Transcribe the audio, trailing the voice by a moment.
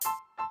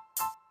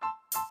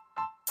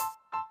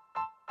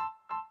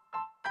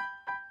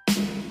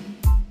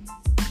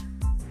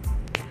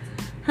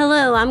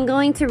Hello, I'm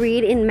going to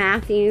read in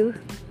Matthew,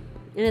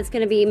 and it's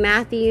going to be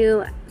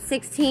Matthew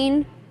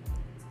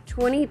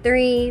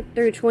 16:23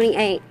 through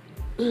 28.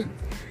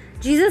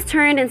 Jesus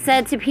turned and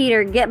said to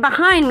Peter, "Get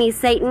behind me,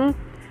 Satan.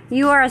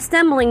 You are a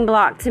stumbling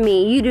block to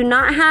me. You do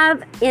not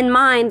have in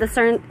mind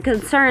the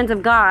concerns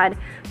of God,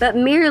 but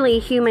merely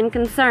human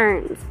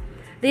concerns."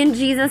 Then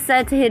Jesus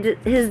said to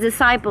his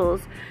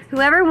disciples,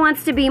 "Whoever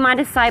wants to be my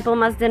disciple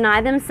must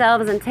deny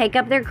themselves and take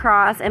up their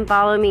cross and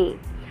follow me.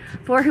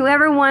 For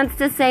whoever wants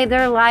to save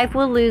their life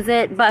will lose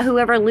it, but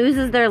whoever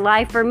loses their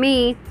life for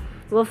me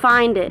will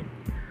find it.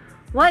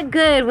 What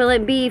good will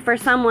it be for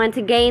someone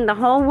to gain the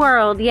whole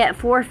world yet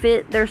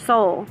forfeit their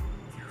soul?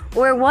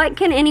 Or what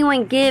can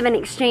anyone give in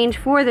exchange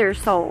for their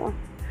soul?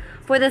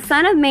 For the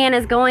Son of Man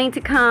is going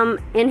to come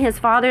in his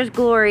Father's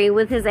glory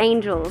with his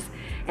angels,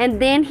 and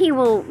then he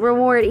will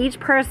reward each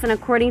person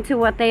according to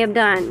what they have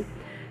done.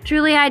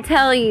 Truly I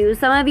tell you,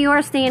 some of you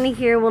are standing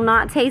here will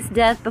not taste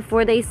death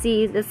before they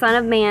see the Son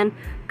of Man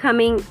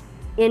coming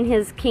in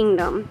his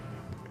kingdom."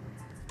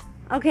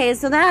 Okay,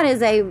 so that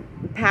is a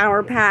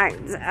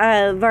power-packed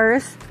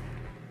verse.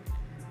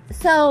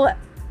 So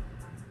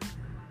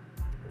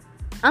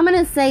I'm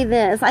going to say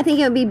this. I think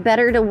it would be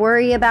better to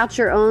worry about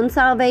your own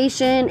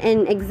salvation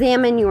and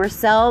examine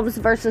yourselves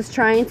versus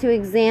trying to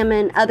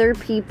examine other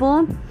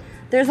people.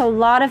 There's a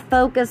lot of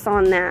focus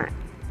on that.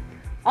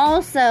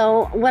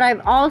 Also, what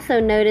I've also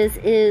noticed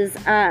is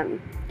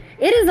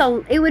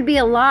it would be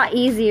a lot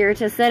easier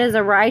to sit as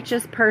a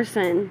righteous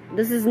person.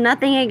 This is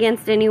nothing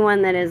against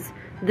anyone that is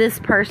this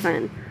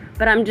person,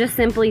 but I'm just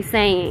simply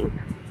saying.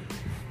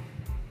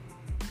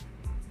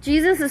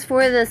 Jesus is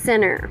for the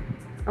sinner,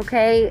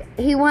 okay?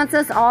 He wants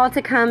us all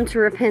to come to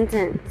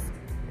repentance.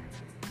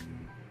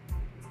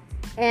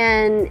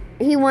 And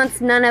he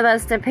wants none of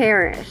us to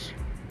perish.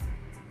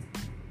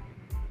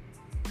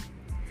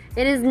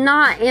 It is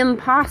not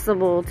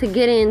impossible to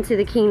get into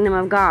the kingdom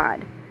of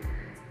God.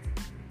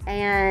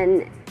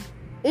 And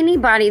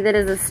anybody that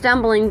is a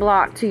stumbling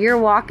block to your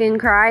walk in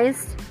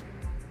Christ,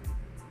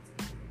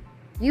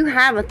 you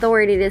have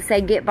authority to say,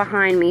 "Get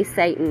behind me,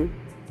 Satan."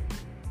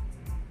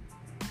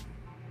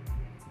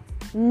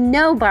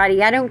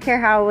 Nobody, I don't care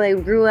how they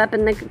grew up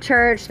in the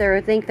church, they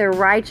think they're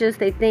righteous,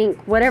 they think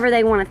whatever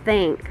they want to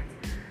think.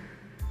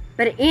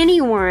 But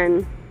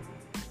anyone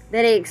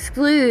that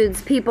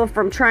excludes people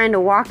from trying to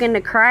walk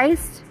into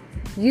Christ,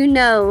 you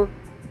know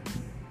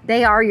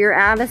they are your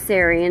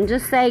adversary. And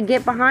just say,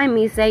 "Get behind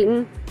me,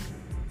 Satan."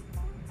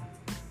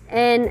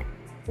 And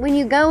when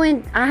you go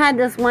in, I had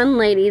this one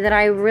lady that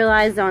I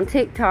realized on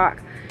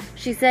TikTok,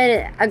 she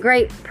said a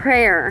great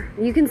prayer.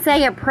 You can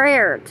say a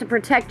prayer to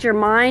protect your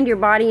mind, your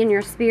body, and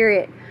your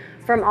spirit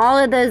from all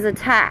of those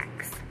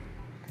attacks.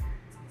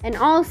 And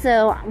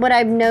also, what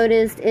I've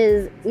noticed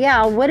is,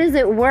 what is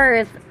it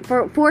worth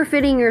for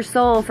forfeiting your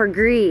soul for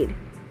greed?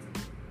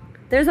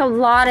 There's a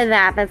lot of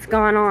that's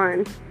gone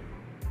on.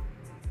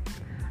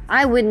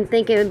 I wouldn't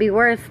think it would be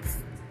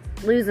worth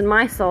losing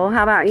my soul.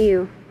 How about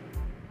you?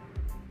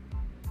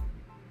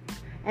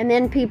 And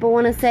then people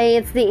want to say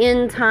it's the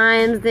end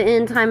times. The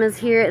end time is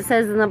here. It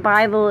says in the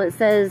Bible, it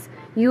says,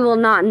 "You will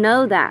not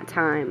know that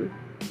time."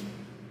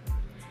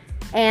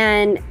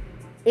 And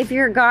if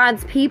you're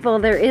God's people,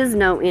 there is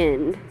no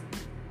end.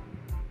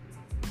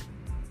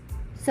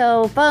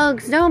 So,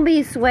 folks, don't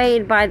be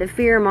swayed by the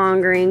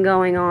fear-mongering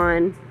going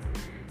on.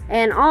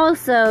 And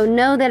also,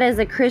 know that as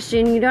a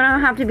Christian, you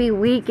don't have to be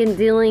weak in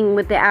dealing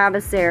with the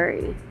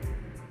adversary.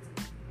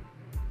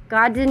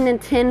 God didn't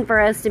intend for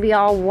us to be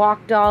all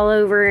walked all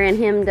over and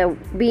him to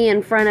be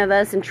in front of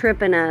us and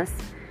tripping us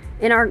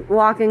in our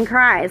walk in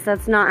Christ.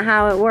 That's not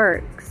how it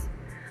works.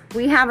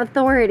 We have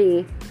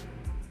authority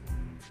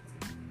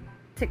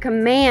to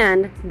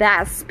command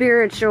that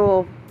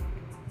spiritual,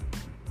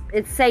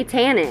 it's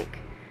satanic,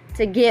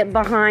 to get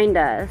behind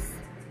us.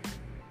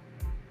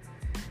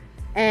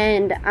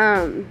 And it's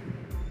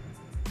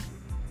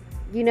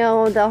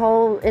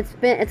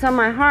on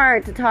my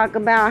heart to talk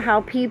about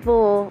how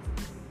people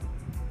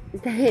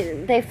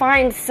they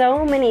find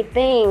so many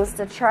things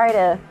to try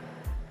to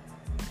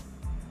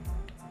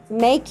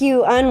make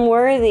you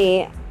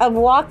unworthy of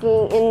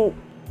walking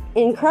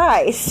in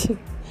Christ.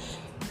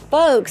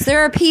 Folks,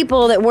 there are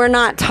people that were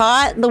not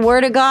taught the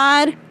Word of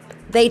God.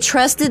 They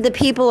trusted the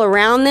people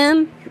around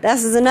them.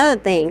 This is another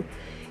thing.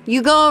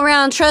 You go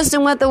around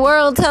trusting what the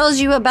world tells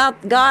you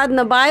about God and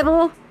the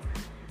Bible.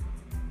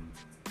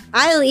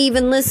 I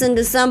even listened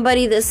to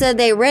somebody that said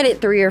they read it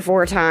 3 or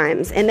 4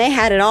 times and they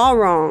had it all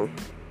wrong.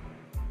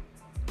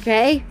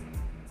 Okay?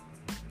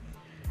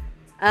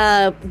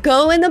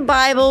 Go in the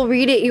Bible,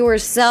 read it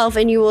yourself,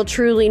 and you will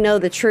truly know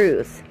the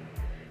truth.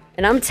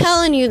 And I'm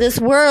telling you, this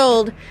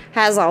world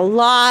has a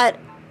lot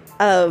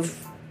of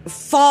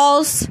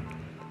false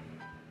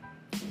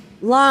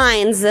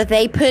lines that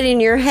they put in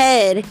your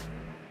head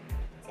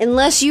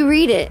unless you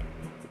read it.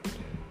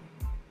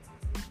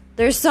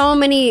 There's so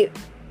many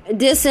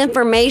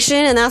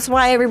disinformation, and that's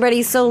why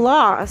everybody's so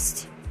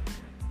lost.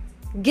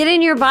 Get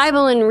in your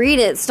Bible and read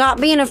it.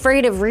 Stop being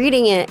afraid of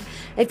reading it.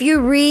 If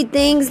you read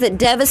things that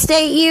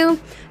devastate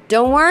you,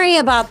 Don't worry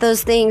about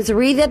those things.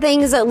 Read the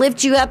things that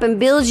lift you up and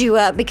build you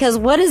up, because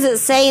what does it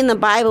say in the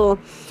Bible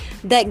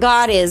that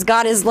God is?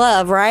 God is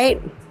love,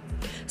 right?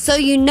 So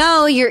you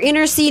know you're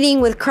interceding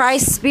with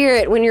Christ's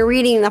Spirit when you're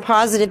reading the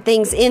positive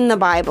things in the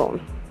Bible.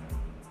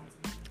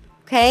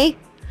 Okay?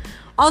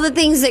 All the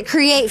things that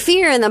create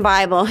fear in the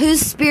Bible.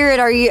 Whose spirit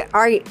are you?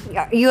 Are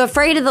you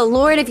afraid of the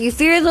Lord? If you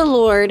fear the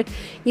Lord,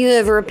 you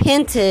have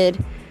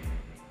repented.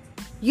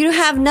 You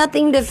have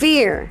nothing to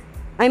fear.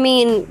 I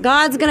mean,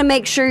 God's going to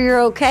make sure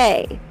you're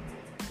okay.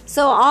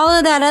 So all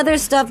of that other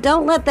stuff,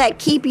 don't let that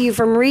keep you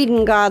from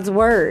reading God's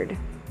Word.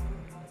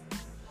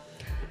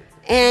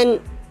 And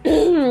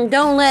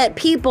don't let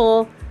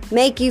people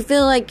make you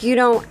feel like you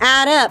don't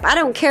add up. I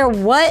don't care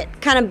what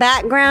kind of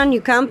background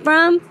you come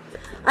from.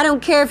 I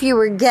don't care if you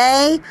were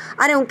gay.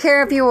 I don't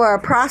care if you were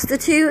a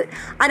prostitute.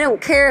 I don't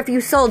care if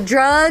you sold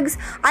drugs.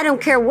 I don't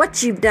care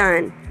what you've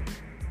done.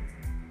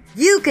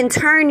 You can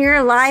turn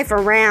your life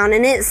around,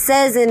 and it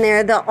says in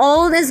there, the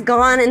old is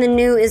gone and the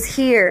new is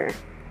here.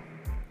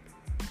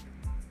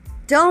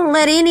 Don't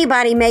let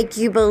anybody make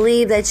you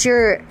believe that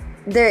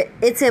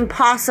it's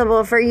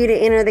impossible for you to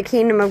enter the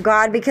kingdom of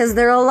God, because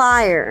they're a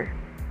liar.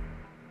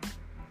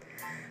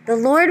 The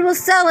Lord will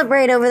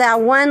celebrate over that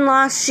one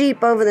lost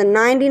sheep over the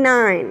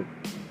 99.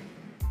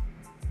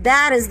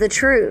 That is the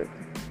truth.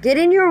 Get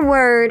in your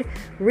word.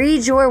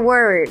 Read your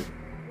word.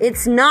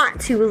 It's not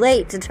too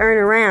late to turn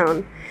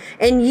around.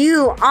 And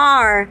you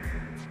are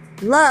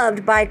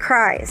loved by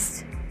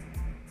Christ.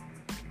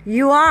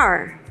 You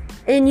are.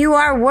 And you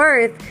are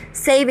worth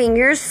saving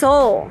your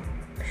soul.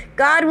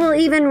 God will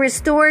even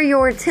restore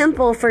your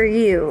temple for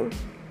you.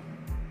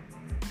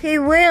 He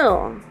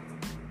will.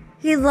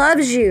 He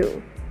loves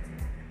you.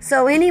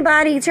 So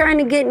anybody trying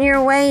to get in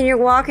your way and you're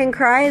walking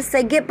Christ,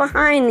 say, get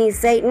behind me,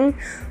 Satan.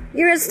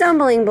 You're a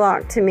stumbling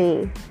block to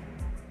me.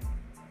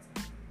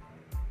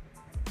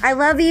 I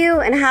love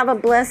you and have a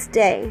blessed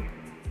day.